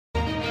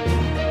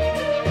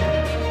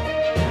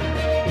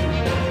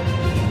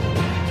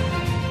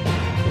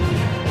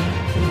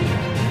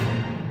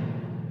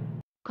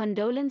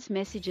Condolence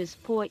messages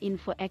pour in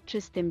for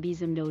actress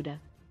Thembisa Mdoda.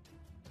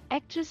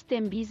 Actress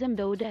Thembisa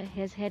Mdoda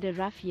has had a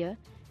rough year.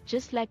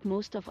 Just like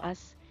most of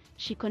us,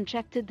 she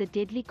contracted the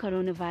deadly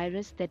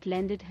coronavirus that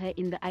landed her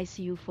in the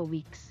ICU for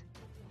weeks.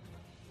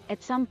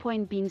 At some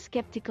point being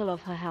skeptical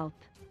of her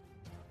health,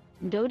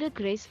 Mdoda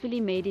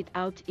gracefully made it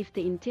out of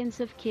the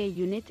intensive care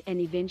unit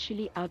and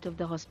eventually out of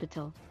the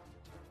hospital.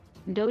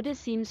 Mdoda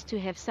seems to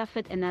have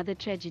suffered another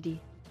tragedy.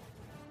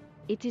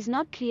 It is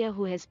not clear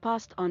who has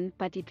passed on,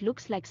 but it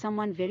looks like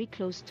someone very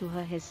close to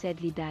her has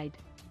sadly died.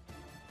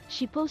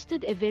 She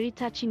posted a very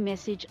touching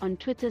message on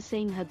Twitter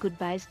saying her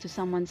goodbyes to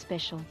someone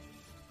special.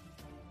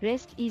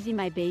 "Rest easy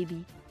my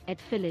baby, at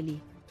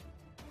Philly.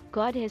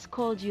 God has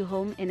called you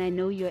home and I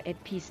know you're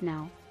at peace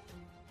now.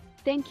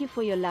 Thank you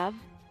for your love,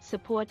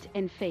 support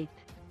and faith.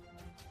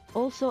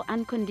 Also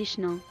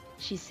unconditional,"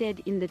 she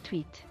said in the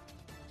tweet.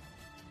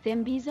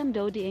 Thembisa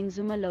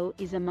Mdoda-Nxumalo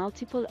is a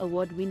multiple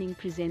award-winning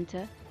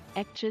presenter,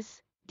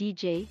 actress,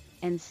 DJ,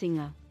 and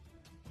singer.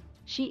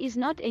 She is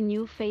not a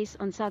new face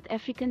on South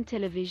African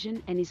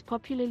television and is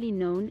popularly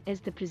known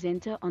as the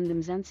presenter on the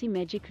Mzansi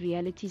Magic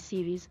reality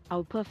series,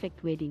 Our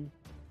Perfect Wedding.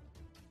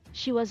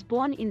 She was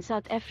born in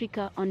South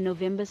Africa on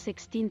November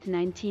 16,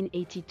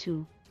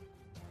 1982.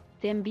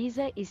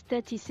 Thembisa is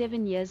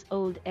 37 years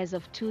old as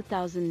of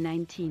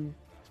 2019.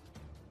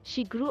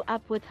 She grew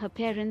up with her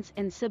parents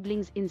and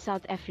siblings in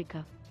South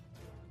Africa.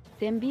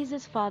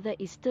 Thembisa's father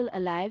is still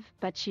alive,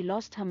 but she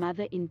lost her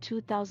mother in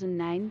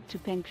 2009 to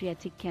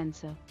pancreatic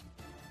cancer.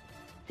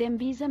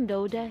 Thembisa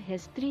Mdoda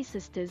has 3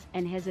 sisters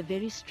and has a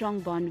very strong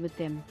bond with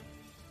them.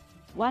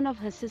 One of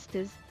her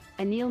sisters,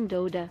 Anil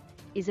Mdoda,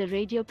 is a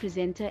radio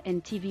presenter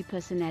and TV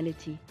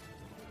personality.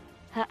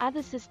 Her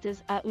other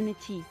sisters are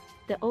Unity,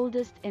 the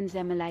oldest, and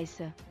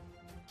Zamalisa,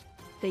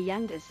 the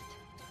youngest.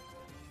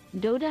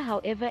 Mdoda,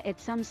 however, at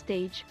some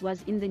stage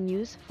was in the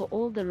news for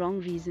all the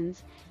wrong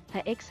reasons.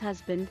 Her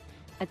ex-husband,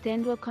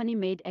 Athandwa Connie,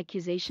 made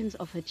accusations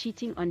of her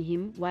cheating on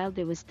him while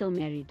they were still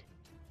married.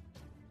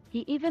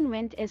 He even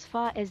went as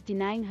far as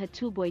denying her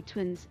 2 boy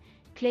twins,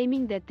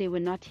 claiming that they were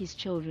not his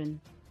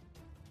children.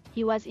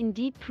 He was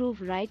indeed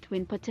proved right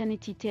when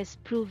paternity tests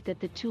proved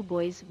that the 2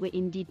 boys were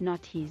indeed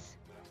not his.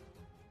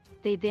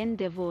 They then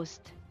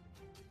divorced.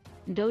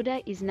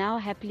 Mdoda is now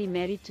happily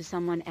married to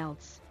someone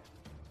else.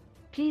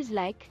 Please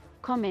like,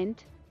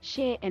 comment,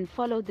 share and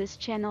follow this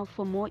channel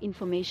for more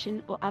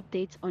information or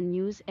updates on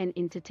news and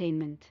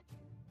entertainment.